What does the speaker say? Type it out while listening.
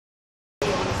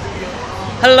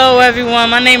Hello everyone,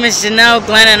 my name is Janelle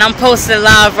Glenn and I'm posted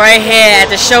live right here at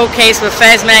the showcase with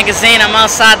F.E.D.S magazine. I'm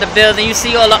outside the building. You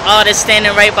see all the artists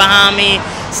standing right behind me,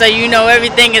 so you know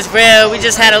everything is real. We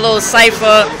just had a little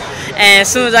cypher, and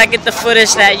as soon as I get the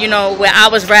footage that, you know, where I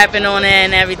was rapping on it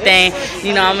and everything,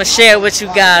 you know, I'm going to share it with you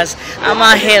guys. I'm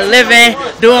out here living,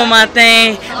 doing my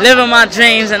thing, living my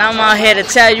dreams, and I'm out here to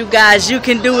tell you guys you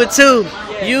can do it too.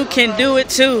 You can do it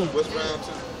too.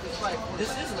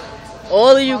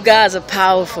 All of you guys are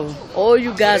powerful. All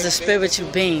you guys are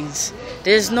spiritual beings.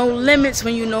 There's no limits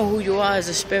when you know who you are as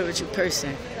a spiritual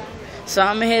person. So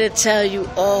I'm here to tell you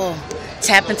all,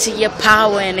 tap into your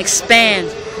power and expand.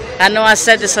 I know I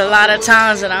said this a lot of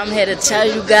times, and I'm here to tell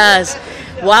you guys,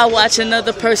 why watch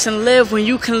another person live when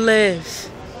you can live?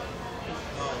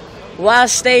 Why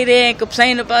stay there and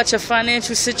complain about your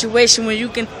financial situation when you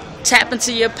can tap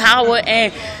into your power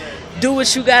and do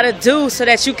what you gotta do so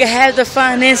that you can have the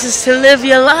finances to live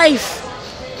your life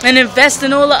and invest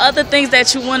in all the other things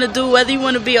that you want to do, whether you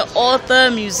want to be an author,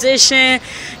 musician,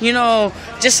 you know,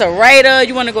 just a writer,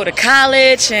 you want to go to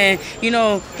college and, you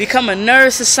know, become a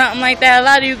nurse or something like that. A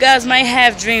lot of you guys might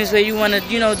have dreams where you want to,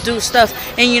 you know, do stuff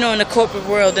and, you know, in the corporate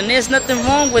world, and there's nothing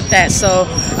wrong with that. So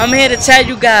I'm here to tell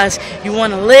you guys, you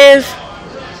want to live,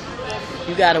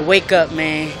 you gotta wake up,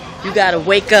 man. You gotta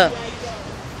wake up.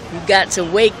 You got to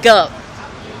wake up.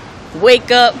 Wake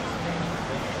up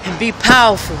and be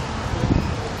powerful.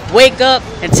 Wake up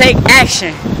and take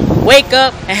action. Wake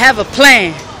up and have a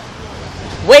plan.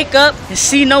 Wake up and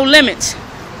see no limits.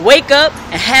 Wake up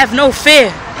and have no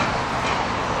fear.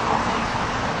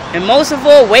 And most of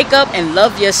all, wake up and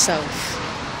love yourself.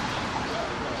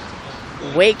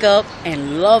 Wake up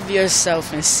and love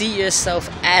yourself and see yourself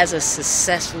as a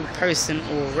successful person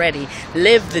already.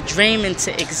 Live the dream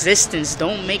into existence.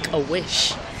 Don't make a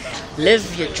wish.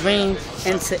 Live your dream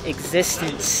into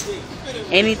existence.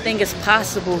 Anything is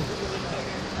possible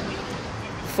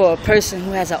for a person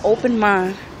who has an open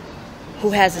mind,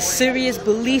 who has a serious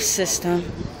belief system,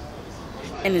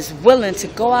 and is willing to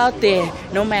go out there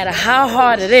no matter how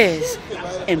hard it is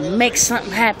and make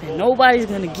something happen. Nobody's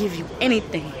going to give you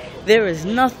anything. There is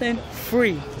nothing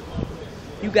free.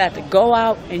 You got to go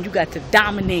out and you got to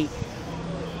dominate.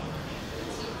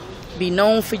 Be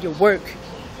known for your work.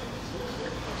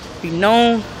 Be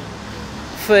known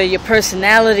for your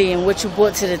personality and what you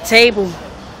brought to the table.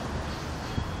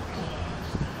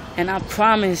 And I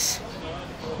promise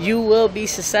you will be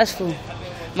successful.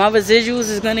 My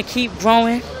residuals is going to keep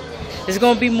growing. There's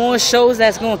going to be more shows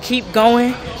that's going to keep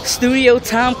going. Studio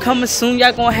time coming soon.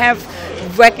 Y'all going to have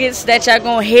records that y'all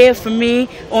gonna hear from me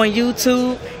on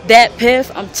YouTube. That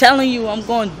Piff, I'm telling you, I'm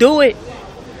gonna do it.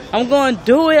 I'm gonna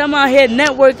do it. I'm out here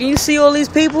networking. You see all these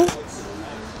people?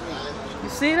 You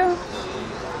see them?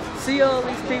 See all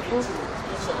these people?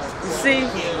 You see?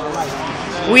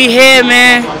 We here,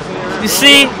 man. You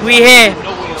see? We here.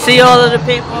 See all of the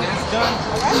people?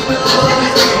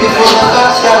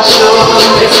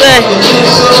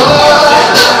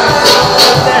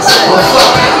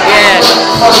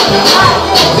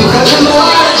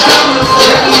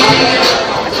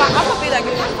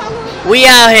 We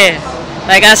out here.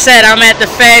 Like I said, I'm at the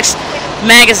F.E.D.S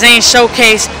magazine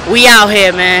showcase. We out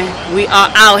here, man. We are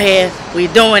out here. We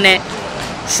doing it.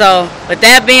 So, with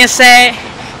that being said,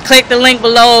 click the link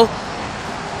below.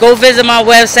 Go visit my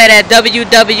website at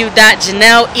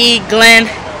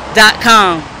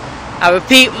www.janelleglenn.com. I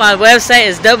repeat, my website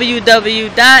is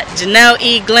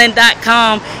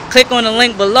www.janelleglenn.com. Click on the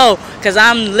link below, because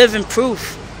I'm living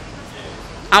proof.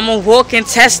 I'm a walking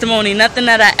testimony. Nothing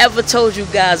that I ever told you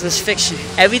guys was fiction.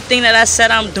 Everything that I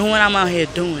said I'm doing, I'm out here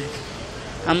doing.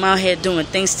 I'm out here doing.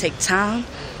 Things take time.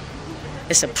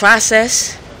 It's a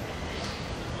process.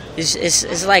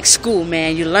 It's like school,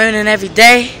 man. You're learning every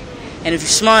day. And if you're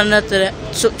smart enough to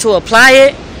apply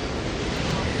it,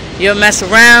 you'll mess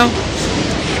around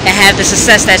and have the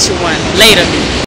success that you want later.